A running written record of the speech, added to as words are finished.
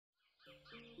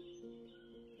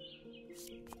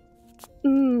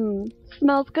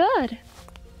Smells good.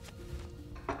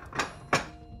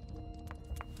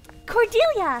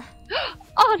 Cordelia!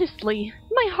 Honestly,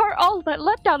 my heart all but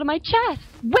leapt out of my chest.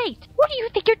 Wait, what do you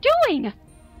think you're doing?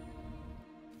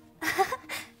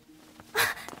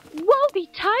 Woe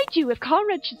betide you if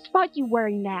Conrad should spot you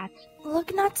wearing that.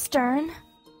 Look not stern.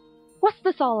 What's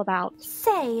this all about?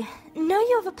 Say, know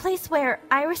you of a place where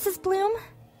irises bloom?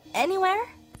 Anywhere?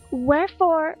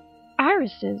 Wherefore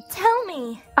irises? Tell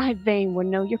me. I fain would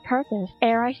know your purpose,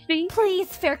 ere I speak. Please,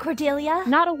 fair Cordelia.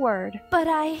 Not a word. But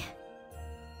I...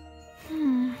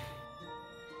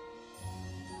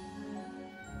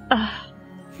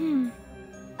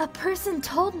 A person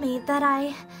told me that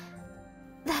I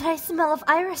smell of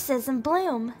irises in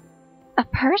bloom. A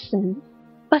person?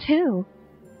 But who?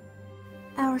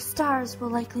 Our stars will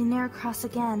likely ne'er cross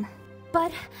again.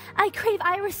 But I crave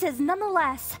irises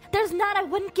nonetheless. There's none I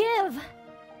wouldn't give.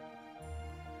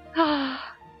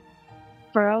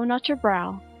 Furrow not your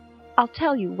brow. I'll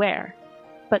tell you where.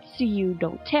 But see you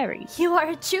don't tarry. You are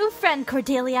a true friend,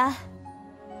 Cordelia.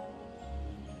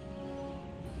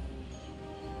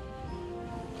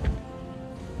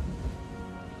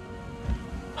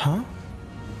 Huh?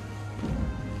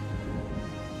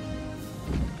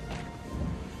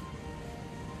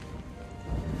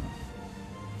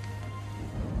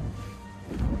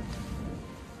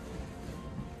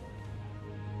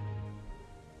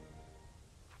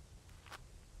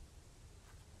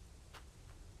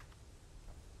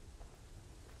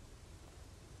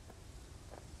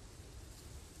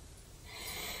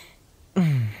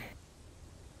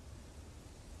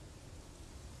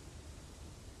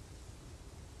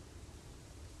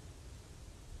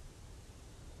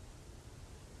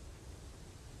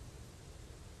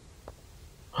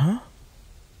 Huh?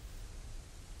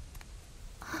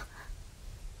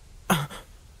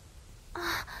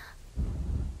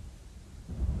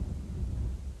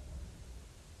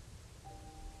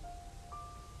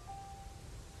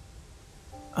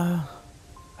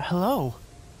 Hello?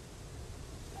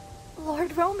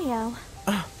 Lord Romeo.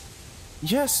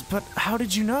 Yes, but how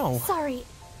did you know? Sorry,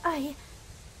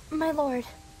 my lord.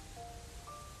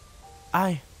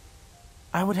 I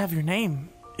would have your name,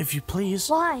 if you please.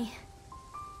 Why?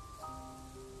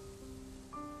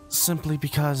 Simply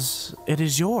because it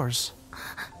is yours.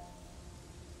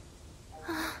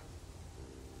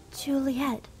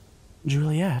 Juliet.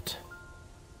 Juliet.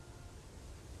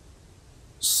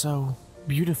 So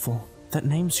beautiful. That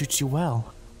name suits you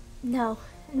well. No,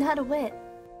 not a whit.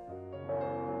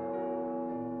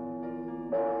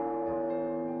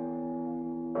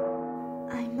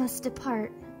 I must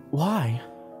depart. Why?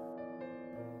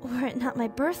 Were it not my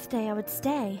birthday, I would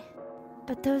stay.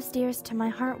 But those dears to my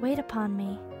heart wait upon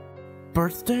me.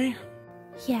 Birthday?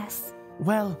 Yes.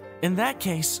 Well, in that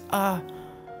case,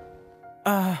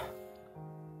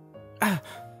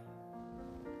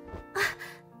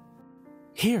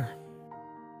 Here.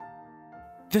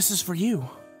 This is for you.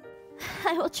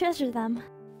 I will treasure them.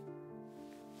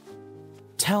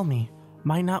 Tell me,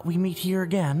 might not we meet here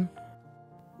again?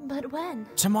 But when?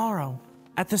 Tomorrow,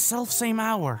 at the self-same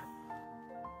hour.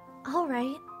 All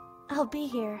right, I'll be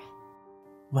here.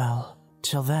 Well,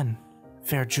 till then,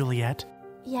 fair Juliet.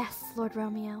 Yes, Lord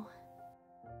Romeo.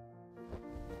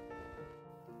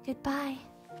 Goodbye.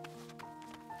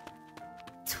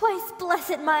 Twice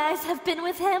blessed my eyes have been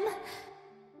with him.